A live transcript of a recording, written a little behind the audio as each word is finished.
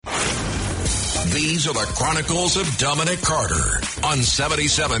These are the Chronicles of Dominic Carter on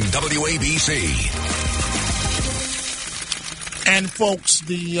 77 WABC. And folks,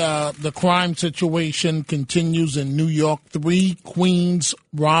 the crime situation continues in New York. 3 Queens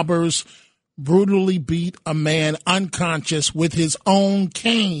robbers brutally beat a man unconscious with his own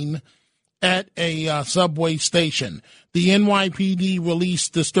cane at a subway station. The NYPD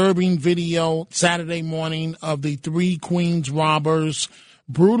released disturbing video Saturday morning of the 3 Queens robbers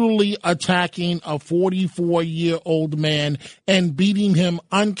brutally attacking a 44-year-old man and beating him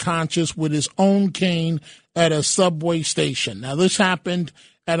unconscious with his own cane at a subway station. Now, this happened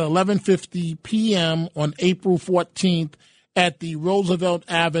at 11:50 p.m. on April 14th at the Roosevelt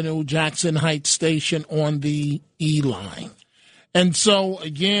Avenue Jackson Heights station on the E line. And so,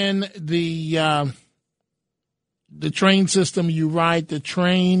 again, the train system, you ride the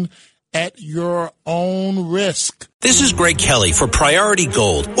train at your own risk. This is Greg Kelly for Priority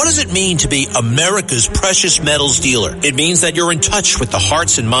Gold. What does it mean to be America's precious metals dealer? It means that you're in touch with the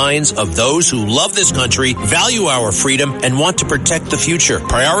hearts and minds of those who love this country, value our freedom, and want to protect the future.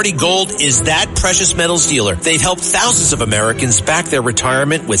 Priority Gold is that precious metals dealer. They've helped thousands of Americans back their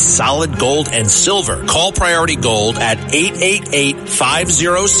retirement with solid gold and silver. Call Priority Gold at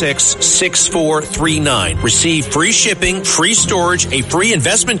 888-506-6439. Receive free shipping, free storage, a free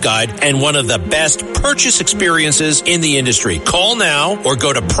investment guide, and one of the best purchase experiences in the industry. Call now or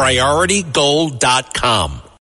go to PriorityGold.com.